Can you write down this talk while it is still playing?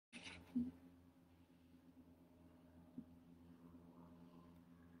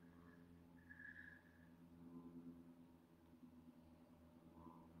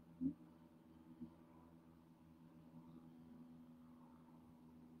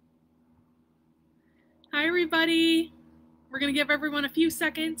Hi everybody! We're going to give everyone a few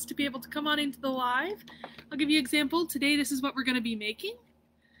seconds to be able to come on into the live. I'll give you an example. Today this is what we're going to be making.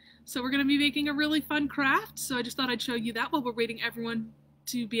 So we're going to be making a really fun craft, so I just thought I'd show you that while we're waiting everyone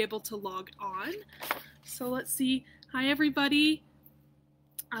to be able to log on. So let's see. Hi everybody.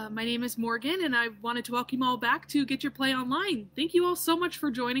 My name is Morgan and I wanted to welcome you all back to Get Your Play Online. Thank you all so much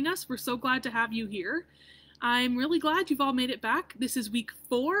for joining us. We're so glad to have you here. I'm really glad you've all made it back. This is week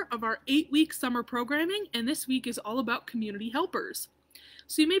 4 of our 8-week summer programming, and this week is all about community helpers.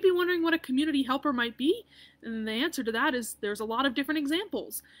 So you may be wondering what a community helper might be, and the answer to that is there's a lot of different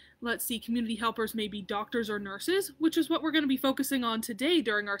examples. Let's see, community helpers may be doctors or nurses, which is what we're going to be focusing on today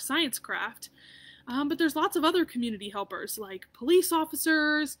during our science craft. But there's lots of other community helpers like police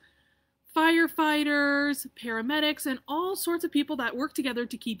officers, firefighters, paramedics, and all sorts of people that work together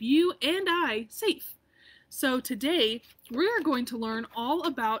to keep you and I safe. So today, we are going to learn all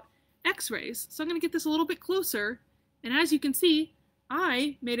about x-rays. So I'm going to get this a little bit closer, and as you can see,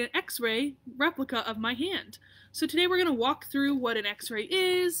 I made an x-ray replica of my hand. So today we're going to walk through what an x-ray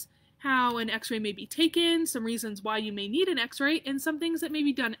is, how an x-ray may be taken, some reasons why you may need an x-ray, and some things that may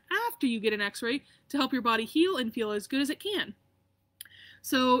be done after you get an x-ray to help your body heal and feel as good as it can.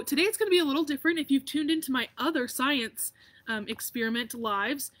 So today it's going to be a little different. If you've tuned into my other science experiment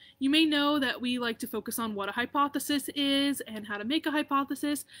lives, you may know that we like to focus on what a hypothesis is and how to make a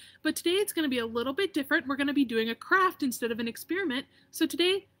hypothesis, but today it's going to be a little bit different. We're going to be doing a craft instead of an experiment, so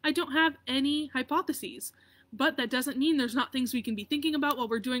today I don't have any hypotheses, but that doesn't mean there's not things we can be thinking about while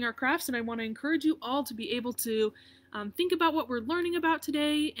we're doing our crafts, and I want to encourage you all to be able to think about what we're learning about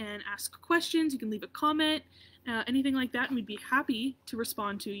today and ask questions. You can leave a comment, anything like that, and we'd be happy to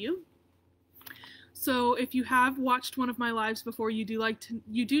respond to you. So if you have watched one of my lives before, you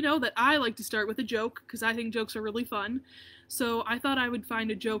do know that I like to start with a joke because I think jokes are really fun. So I thought I would find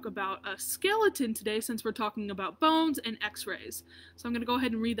a joke about a skeleton today since we're talking about bones and x-rays. So I'm going to go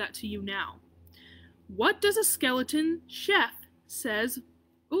ahead and read that to you now. What does a skeleton chef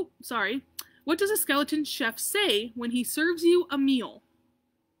What does a skeleton chef say when he serves you a meal?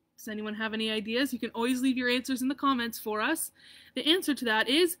 Does anyone have any ideas? You can always leave your answers in the comments for us. The answer to that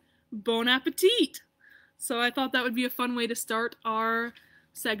is bon appetit. So I thought that would be a fun way to start our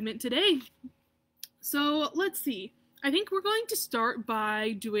segment today. So let's see. I think we're going to start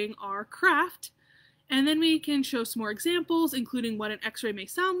by doing our craft, and then we can show some more examples, including what an x-ray may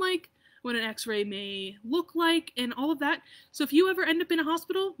sound like, what an x-ray may look like, and all of that. So if you ever end up in a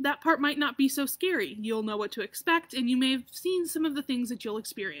hospital, that part might not be so scary. You'll know what to expect, and you may have seen some of the things that you'll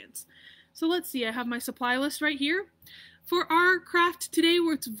experience. So let's see, I have my supply list right here. For our craft today,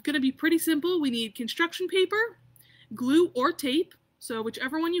 it's going to be pretty simple. We need construction paper, glue or tape, so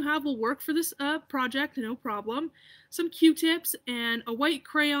whichever one you have will work for this project, no problem. Some Q-tips, and a white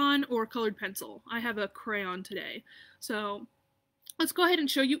crayon or colored pencil. I have a crayon today. So let's go ahead and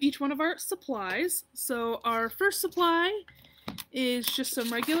show you each one of our supplies. So our first supply is just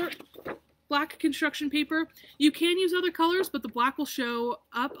some regular black construction paper. You can use other colors, but the black will show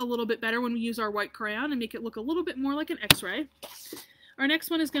up a little bit better when we use our white crayon and make it look a little bit more like an x-ray. Our next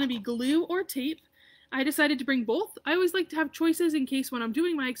one is going to be glue or tape. I decided to bring both. I always like to have choices in case when I'm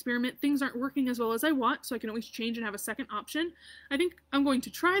doing my experiment things aren't working as well as I want, so I can always change and have a second option. I think I'm going to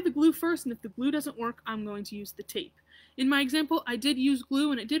try the glue first, and if the glue doesn't work, I'm going to use the tape. In my example, I did use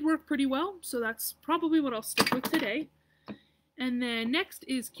glue and it did work pretty well, so that's probably what I'll stick with today. And then next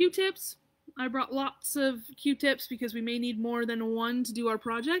is Q-tips. I brought lots of Q-tips because we may need more than one to do our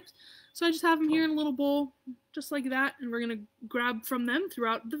project. So I just have them here in a little bowl, just like that, and we're going to grab from them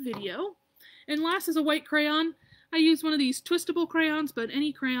throughout the video. And last is a white crayon. I used one of these twistable crayons, but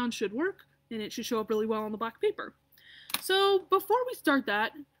any crayon should work, and it should show up really well on the black paper. So before we start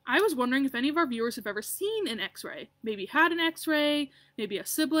that, I was wondering if any of our viewers have ever seen an x-ray, maybe had an x-ray, maybe a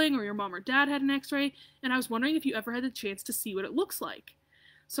sibling or your mom or dad had an x-ray, and I was wondering if you ever had the chance to see what it looks like.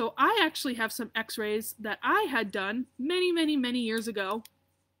 So I actually have some x-rays that I had done many years ago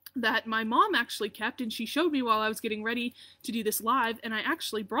that my mom actually kept, and she showed me while I was getting ready to do this live, and I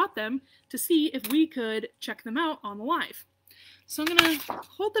actually brought them to see if we could check them out on the live. So I'm going to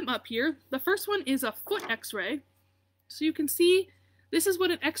hold them up here. The first one is a foot x-ray. So you can see this is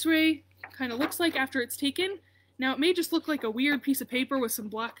what an x-ray kind of looks like after it's taken. Now it may just look like a weird piece of paper with some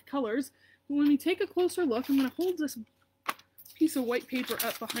black colors, but when we take a closer look, I'm going to hold this piece of white paper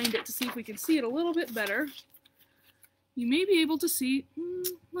up behind it to see if we can see it a little bit better. You may be able to see,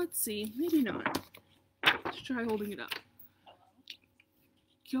 let's see, maybe not. Let's try holding it up.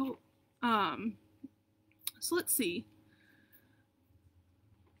 So let's see.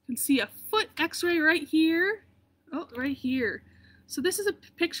 You can see a foot x-ray right here. Oh, right here. So this is a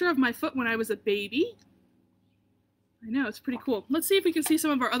picture of my foot when I was a baby. I know, it's pretty cool. Let's see if we can see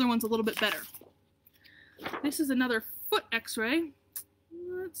some of our other ones a little bit better. This is another foot x-ray.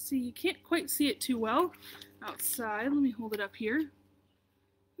 Let's see, you can't quite see it too well outside. Let me hold it up here.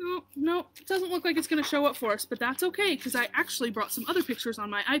 No, it doesn't look like it's going to show up for us, but that's okay, because I actually brought some other pictures on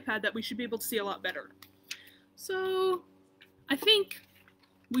my iPad that we should be able to see a lot better. So, I think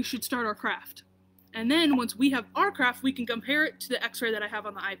we should start our craft. And then once we have our craft, we can compare it to the x-ray that I have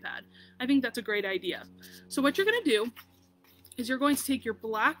on the iPad. I think that's a great idea. So what you're going to do is you're going to take your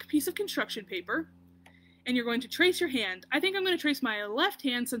black piece of construction paper and you're going to trace your hand. I think I'm going to trace my left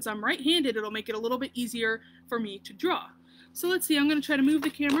hand. Since I'm right-handed, it'll make it a little bit easier for me to draw. So let's see, I'm going to try to move the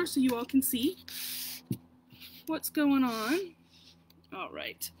camera so you all can see what's going on. All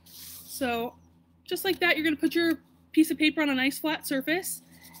right. So just like that, you're going to put your piece of paper on a nice flat surface.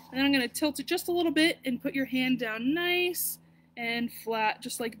 And then I'm going to tilt it just a little bit and put your hand down nice and flat,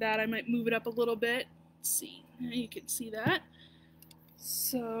 just like that. I might move it up a little bit. Let's see. Now you can see that.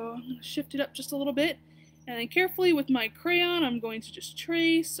 So I'm going to shift it up just a little bit. And then carefully with my crayon, I'm going to just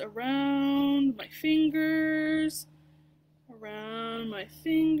trace around my fingers,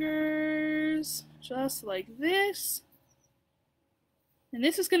 just like this. And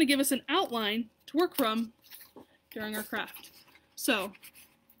this is going to give us an outline to work from during our craft. So,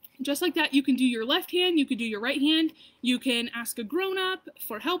 just like that, you can do your left hand, you can do your right hand, you can ask a grown-up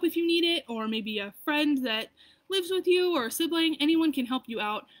for help if you need it, or maybe a friend that lives with you, or a sibling. Anyone can help you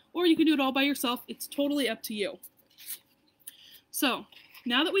out, or you can do it all by yourself. It's totally up to you. So,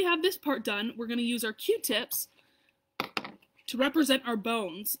 now that we have this part done, we're going to use our Q-tips to represent our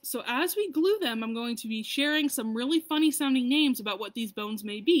bones. So as we glue them, I'm going to be sharing some really funny sounding names about what these bones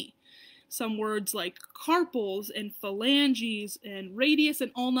may be. Some words like carpals and phalanges and radius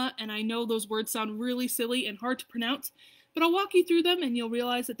and ulna, and I know those words sound really silly and hard to pronounce, but I'll walk you through them and you'll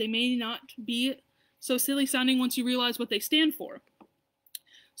realize that they may not be so silly sounding once you realize what they stand for.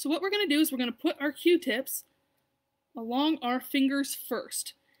 So what we're going to do is we're going to put our Q-tips along our fingers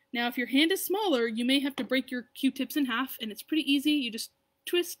first. Now, if your hand is smaller, you may have to break your Q-tips in half, and it's pretty easy. You just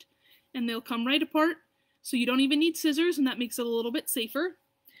twist, and they'll come right apart, so you don't even need scissors, and that makes it a little bit safer.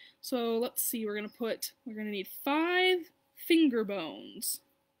 So let's see, we're going to need 5 finger bones.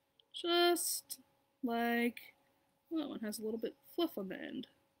 Just like, well, that one has a little bit of fluff on the end.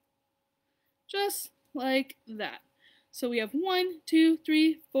 Just like that. So we have 1, 2,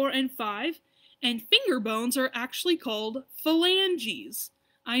 3, 4, and 5, and finger bones are actually called phalanges.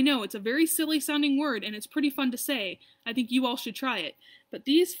 I know, it's a very silly sounding word and it's pretty fun to say. I think you all should try it. But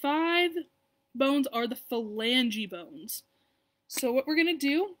these 5 bones are the phalange bones. So what we're going to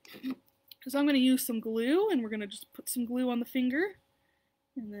do is I'm going to use some glue, and we're going to just put some glue on the finger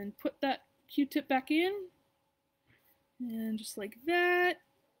and then put that Q-tip back in. And just like that,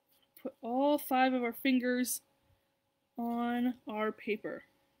 put all 5 of our fingers on our paper.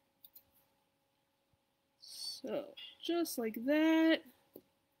 So just like that.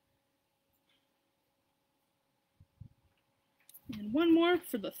 And one more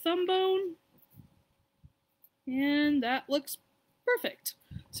for the thumb bone. And that looks perfect.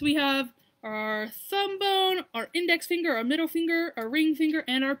 So we have our thumb bone, our index finger, our middle finger, our ring finger,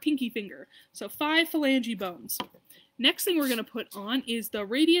 and our pinky finger. So 5 phalange bones. Next thing we're going to put on is the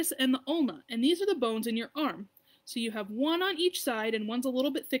radius and the ulna. And these are the bones in your arm. So you have one on each side, and one's a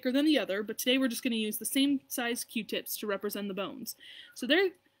little bit thicker than the other, but today we're just going to use the same size Q-tips to represent the bones. So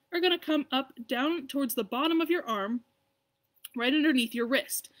they are going to come up down towards the bottom of your arm, right underneath your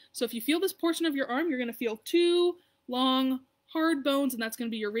wrist. So if you feel this portion of your arm, you're going to feel 2 long, hard bones, and that's going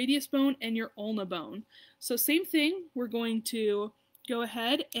to be your radius bone and your ulna bone. So same thing, we're going to go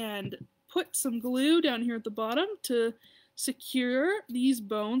ahead and put some glue down here at the bottom to secure these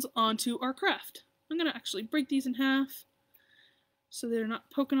bones onto our craft. I'm going to actually break these in half so they're not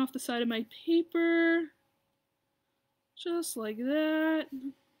poking off the side of my paper. Just like that.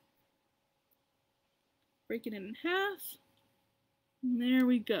 Break it in half. And there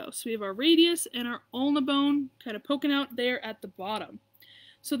we go. So we have our radius and our ulna bone kind of poking out there at the bottom.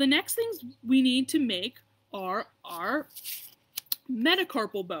 So the next things we need to make are our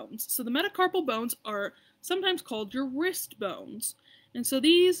metacarpal bones. So the metacarpal bones are sometimes called your wrist bones. And so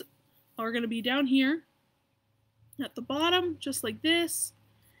these are going to be down here at the bottom, just like this.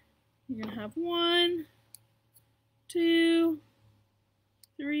 You're going to have 1, 2,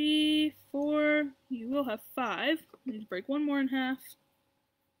 3, 4. You will have 5. I need to break one more in half.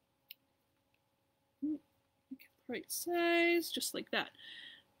 Make it the right size, just like that.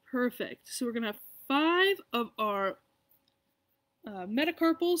 Perfect. So we're going to have 5 of our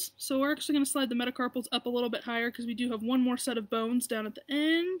metacarpals. So we're actually going to slide the metacarpals up a little bit higher because we do have one more set of bones down at the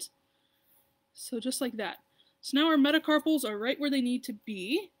end. So just like that. So now our metacarpals are right where they need to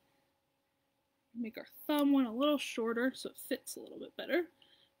be. Make our thumb one a little shorter so it fits a little bit better.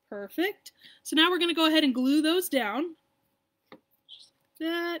 Perfect. So now we're going to go ahead and glue those down. Just like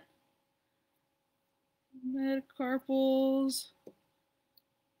that. Metacarpals.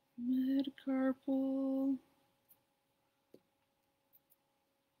 Metacarpal.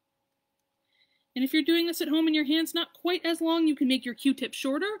 And if you're doing this at home and your hand's not quite as long, you can make your Q-tip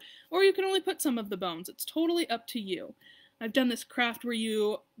shorter, or you can only put some of the bones. It's totally up to you. I've done this craft where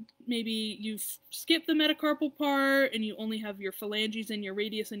you skip the metacarpal part and you only have your phalanges and your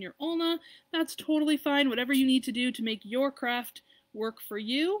radius and your ulna. That's totally fine. Whatever you need to do to make your craft work for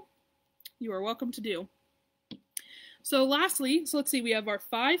you, you are welcome to do. So lastly, let's see, we have our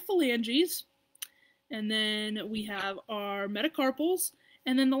 5 phalanges, and then we have our metacarpals,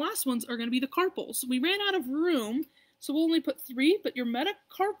 and then the last ones are going to be the carpals. We ran out of room, so we'll only put 3, but your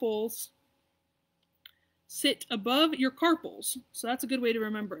metacarpals sit above your carpals, so that's a good way to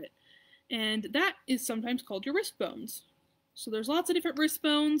remember it. And that is sometimes called your wrist bones. So there's lots of different wrist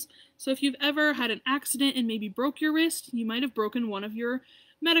bones. So if you've ever had an accident and maybe broke your wrist, you might have broken one of your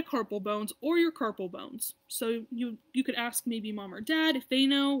metacarpal bones or your carpal bones. So you could ask maybe mom or dad if they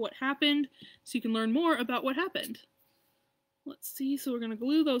know what happened, so you can learn more about what happened. Let's see, so we're going to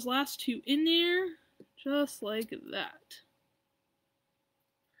glue those last 2 in there, just like that.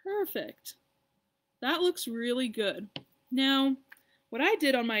 Perfect. That looks really good. Now, what I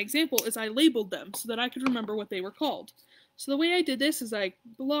did on my example is I labeled them so that I could remember what they were called. So the way I did this is I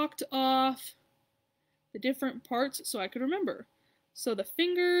blocked off the different parts so I could remember. So the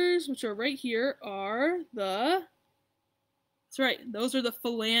fingers, which are right here, are that's right, those are the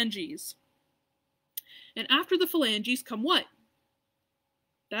phalanges. And after the phalanges come what?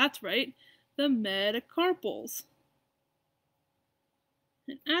 That's right, the metacarpals.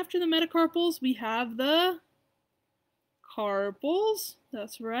 And after the metacarpals, we have the carpals.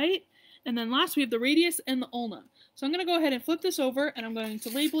 That's right. And then last, we have the radius and the ulna. So I'm going to go ahead and flip this over, and I'm going to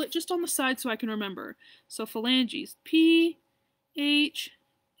label it just on the side so I can remember. So phalanges, P, H,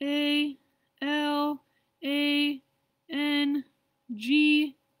 A, L, A, N,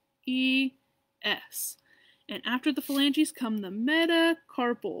 G, E, S. And after the phalanges come the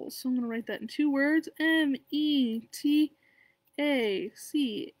metacarpals. So I'm going to write that in 2 words,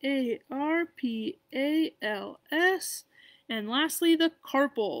 M-E-T-A-C-A-R-P-A-L-S. And lastly, the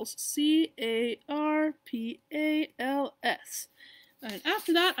carpals, C-A-R-P-A-L-S. And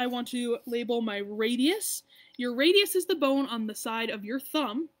after that, I want to label my radius. Your radius is the bone on the side of your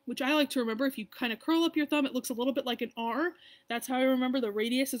thumb, which I like to remember. If you kind of curl up your thumb, it looks a little bit like an R. That's how I remember the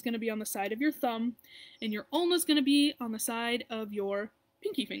radius is going to be on the side of your thumb. And your ulna is going to be on the side of your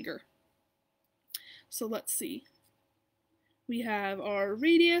pinky finger. So let's see. We have our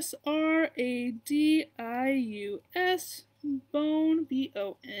radius, R-A-D-I-U-S, bone,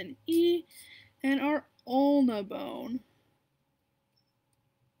 B-O-N-E, and our ulna bone.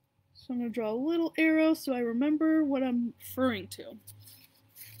 So I'm going to draw a little arrow so I remember what I'm referring to.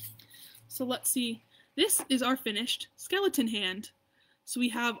 So let's see. This is our finished skeleton hand. So we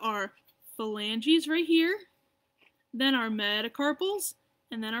have our phalanges right here, then our metacarpals,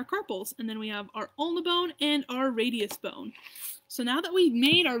 and then our carpals, and then we have our ulna bone and our radius bone. So now that we've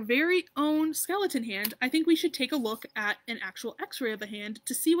made our very own skeleton hand, I think we should take a look at an actual x-ray of a hand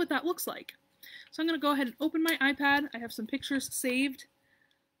to see what that looks like. So I'm going to go ahead and open my iPad. I have some pictures saved.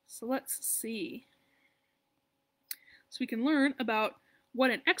 So let's see. So we can learn about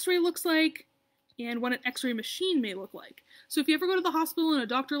what an x-ray looks like and what an x-ray machine may look like. So if you ever go to the hospital and a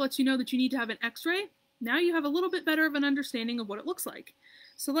doctor lets you know that you need to have an x-ray, now you have a little bit better of an understanding of what it looks like.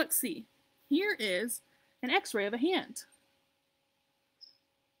 So let's see. Here is an x-ray of a hand.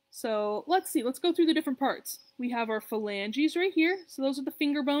 So let's see, let's go through the different parts. We have our phalanges right here. So those are the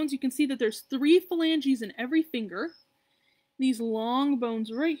finger bones. You can see that there's 3 phalanges in every finger. These long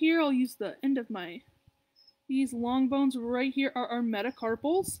bones right here, I'll use the end of these long bones right here are our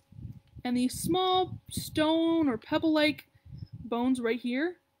metacarpals. And these small stone or pebble-like bones right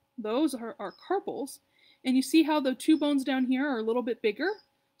here, those are our carpals. And you see how the 2 bones down here are a little bit bigger?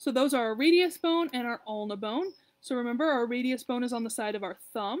 So those are our radius bone and our ulna bone. So remember, our radius bone is on the side of our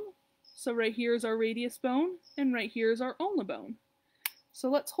thumb. So right here is our radius bone, and right here is our ulna bone. So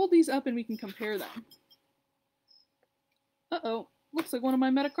let's hold these up and we can compare them. Uh-oh, looks like one of my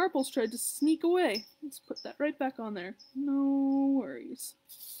metacarpals tried to sneak away. Let's put that right back on there. No worries.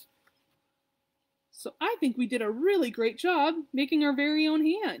 So I think we did a really great job making our very own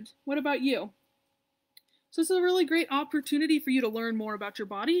hand. What about you? So this is a really great opportunity for you to learn more about your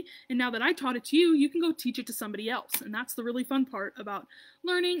body. And now that I taught it to you, you can go teach it to somebody else. And that's the really fun part about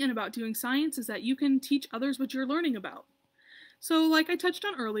learning and about doing science, is that you can teach others what you're learning about. So like I touched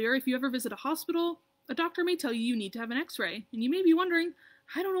on earlier, if you ever visit a hospital, a doctor may tell you you need to have an x-ray. And you may be wondering,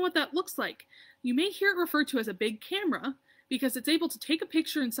 I don't know what that looks like. You may hear it referred to as a big camera because it's able to take a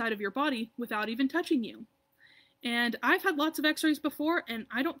picture inside of your body without even touching you. And I've had lots of x-rays before, and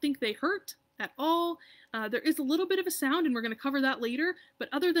I don't think they hurt at all. There is a little bit of a sound, and we're going to cover that later, but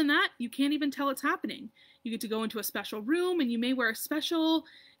other than that, you can't even tell it's happening. You get to go into a special room, and you may wear a special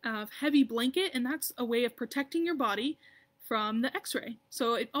heavy blanket, and that's a way of protecting your body from the x-ray.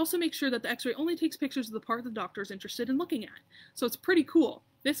 So it also makes sure that the x-ray only takes pictures of the part the doctor is interested in looking at. So it's pretty cool.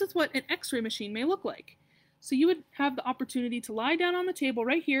 This is what an x-ray machine may look like. So you would have the opportunity to lie down on the table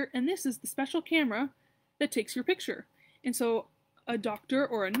right here, and this is the special camera that takes your picture. And so a doctor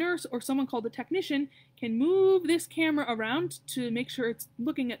or a nurse or someone called a technician can move this camera around to make sure it's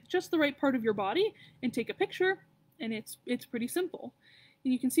looking at just the right part of your body and take a picture, and it's pretty simple.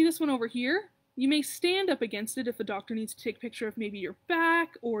 And you can see this one over here. You may stand up against it if a doctor needs to take a picture of maybe your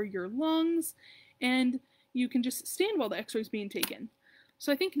back or your lungs, and you can just stand while the x-ray is being taken.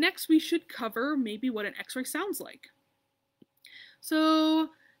 So I think next we should cover maybe what an x-ray sounds like. So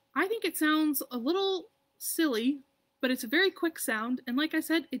I think it sounds a little silly, but it's a very quick sound, and like I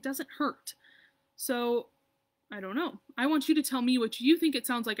said, it doesn't hurt. So, I don't know. I want you to tell me what you think it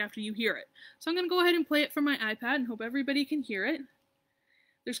sounds like after you hear it. So I'm going to go ahead and play it from my iPad and hope everybody can hear it.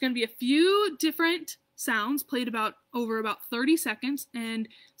 There's going to be a few different sounds played over about 30 seconds, and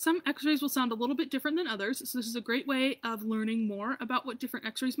some x-rays will sound a little bit different than others, so this is a great way of learning more about what different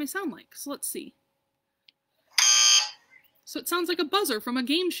x-rays may sound like. So let's see. So it sounds like a buzzer from a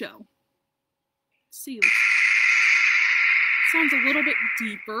game show. Let's see. Sounds a little bit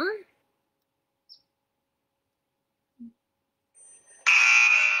deeper.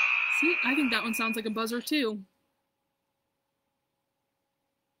 See, I think that one sounds like a buzzer too.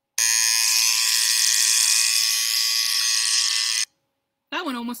 That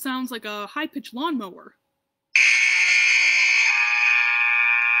one almost sounds like a high-pitched lawnmower.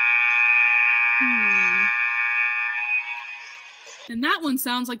 And that one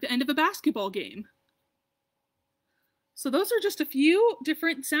sounds like the end of a basketball game. So those are just a few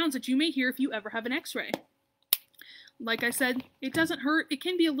different sounds that you may hear if you ever have an x-ray. Like I said, it doesn't hurt. It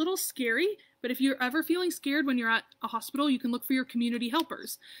can be a little scary, but if you're ever feeling scared when you're at a hospital, you can look for your community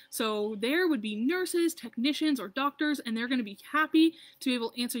helpers. So there would be nurses, technicians, or doctors, and they're going to be happy to be able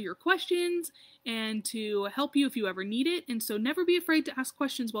to answer your questions and to help you if you ever need it. And so never be afraid to ask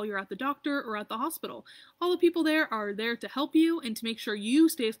questions while you're at the doctor or at the hospital. All the people there are there to help you and to make sure you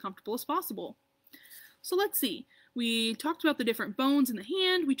stay as comfortable as possible. So let's see. We talked about the different bones in the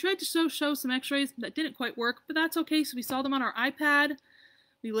hand. We tried to show some x-rays that didn't quite work, but that's okay. So we saw them on our iPad.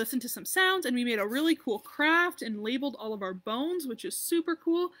 We listened to some sounds, and we made a really cool craft and labeled all of our bones, which is super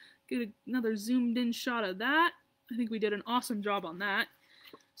cool. Get another zoomed in shot of that. I think we did an awesome job on that.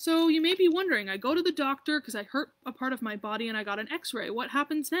 So you may be wondering, I go to the doctor because I hurt a part of my body and I got an x-ray. What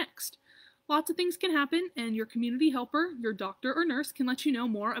happens next? Lots of things can happen, and your community helper, your doctor or nurse, can let you know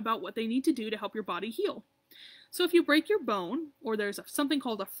more about what they need to do to help your body heal. So if you break your bone, or there's something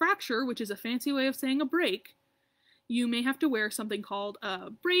called a fracture, which is a fancy way of saying a break, you may have to wear something called a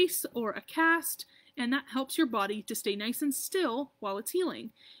brace or a cast, and that helps your body to stay nice and still while it's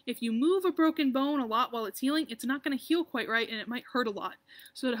healing. If you move a broken bone a lot while it's healing, it's not going to heal quite right, and it might hurt a lot.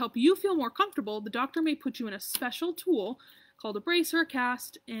 So to help you feel more comfortable, the doctor may put you in a special tool called a brace or a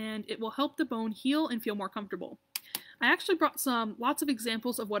cast, and it will help the bone heal and feel more comfortable. I actually brought lots of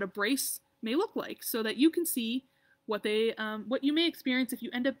examples of what a brace may look like so that you can see what you may experience if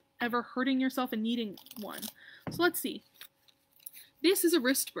you end up ever hurting yourself and needing one. So let's see. This is a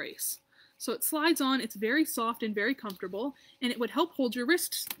wrist brace. So it slides on, it's very soft and very comfortable, and it would help hold your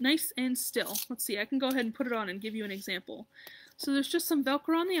wrists nice and still. Let's see, I can go ahead and put it on and give you an example. So there's just some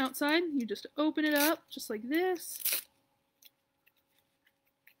Velcro on the outside. You just open it up just like this.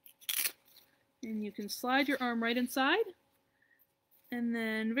 And you can slide your arm right inside. And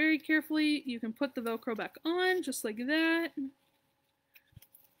then very carefully, you can put the Velcro back on, just like that.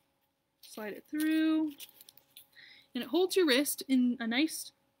 Slide it through. And it holds your wrist in a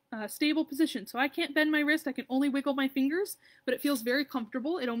nice, stable position. So I can't bend my wrist, I can only wiggle my fingers, but it feels very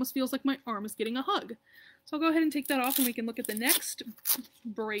comfortable. It almost feels like my arm is getting a hug. So I'll go ahead and take that off and we can look at the next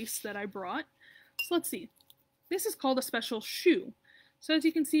brace that I brought. So let's see. This is called a special shoe. So as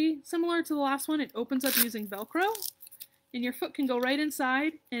you can see, similar to the last one, it opens up using Velcro. And your foot can go right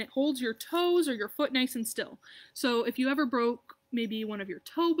inside, and it holds your toes or your foot nice and still. So if you ever broke maybe one of your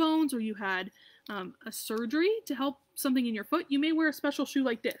toe bones, or you had a surgery to help something in your foot, you may wear a special shoe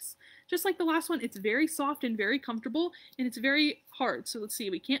like this. Just like the last one, it's very soft and very comfortable, and it's very hard. So let's see,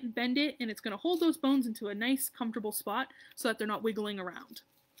 we can't bend it, and it's going to hold those bones into a nice, comfortable spot so that they're not wiggling around.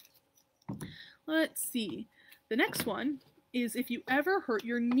 Let's see. The next one is if you ever hurt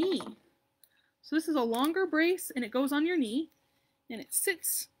your knee. So this is a longer brace, and it goes on your knee, and it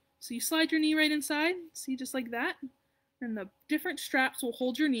sits. So you slide your knee right inside, see, just like that, and the different straps will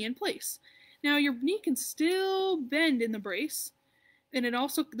hold your knee in place. Now your knee can still bend in the brace, and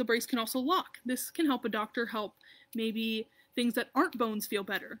the brace can also lock. This can help a doctor help maybe things that aren't bones feel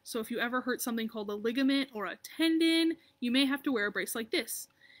better. So if you ever hurt something called a ligament or a tendon, you may have to wear a brace like this.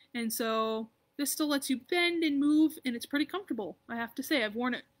 And so this still lets you bend and move, and it's pretty comfortable, I have to say. I've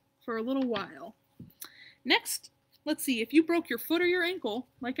worn it for a little while. Next, let's see, if you broke your foot or your ankle,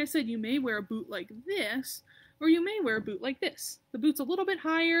 like I said, you may wear a boot like this, or you may wear a boot like this. The boot's a little bit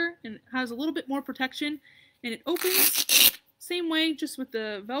higher and has a little bit more protection, and it opens same way, just with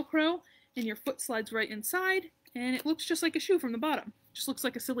the Velcro, and your foot slides right inside, and it looks just like a shoe from the bottom. Just looks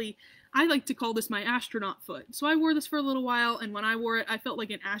like a silly, I like to call this my astronaut foot. So I wore this for a little while, and when I wore it, I felt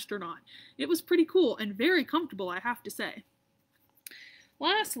like an astronaut. It was pretty cool and very comfortable, I have to say.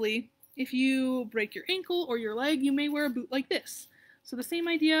 Lastly, if you break your ankle or your leg, you may wear a boot like this. So the same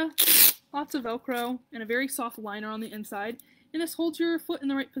idea, lots of Velcro and a very soft liner on the inside, and this holds your foot in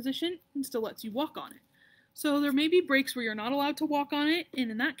the right position and still lets you walk on it. So there may be breaks where you're not allowed to walk on it, and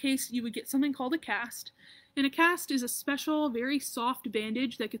in that case, you would get something called a cast. And a cast is a special, very soft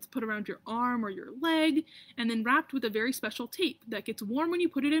bandage that gets put around your arm or your leg, and then wrapped with a very special tape that gets warm when you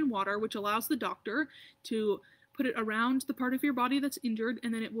put it in water, which allows the doctor to put it around the part of your body that's injured,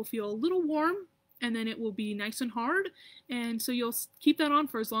 and then it will feel a little warm, and then it will be nice and hard, and so you'll keep that on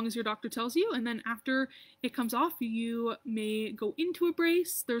for as long as your doctor tells you, and then after it comes off, you may go into a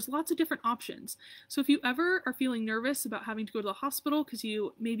brace. There's lots of different options. So if you ever are feeling nervous about having to go to the hospital because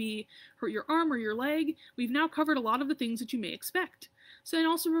you maybe hurt your arm or your leg, we've now covered a lot of the things that you may expect. So, and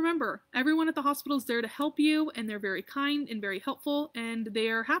also remember, everyone at the hospital is there to help you, and they're very kind and very helpful, and they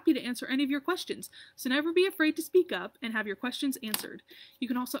are happy to answer any of your questions. So never be afraid to speak up and have your questions answered. You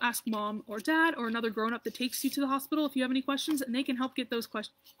can also ask mom or dad or another grown-up that takes you to the hospital if you have any questions, and they can help get those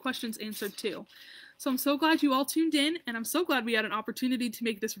questions answered too. So I'm so glad you all tuned in, and I'm so glad we had an opportunity to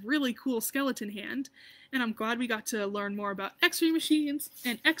make this really cool skeleton hand, and I'm glad we got to learn more about x-ray machines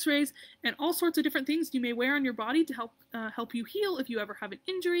and x-rays and all sorts of different things you may wear on your body to help you heal if you ever have an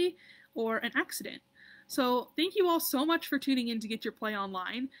injury or an accident. So thank you all so much for tuning in to Get Your Play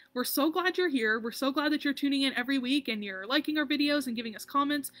Online. We're so glad you're here. We're so glad that you're tuning in every week and you're liking our videos and giving us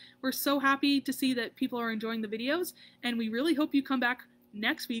comments. We're so happy to see that people are enjoying the videos, and we really hope you come back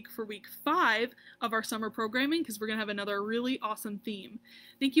next week for week 5 of our summer programming, because we're going to have another really awesome theme.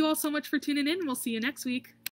 Thank you all so much for tuning in, and we'll see you next week.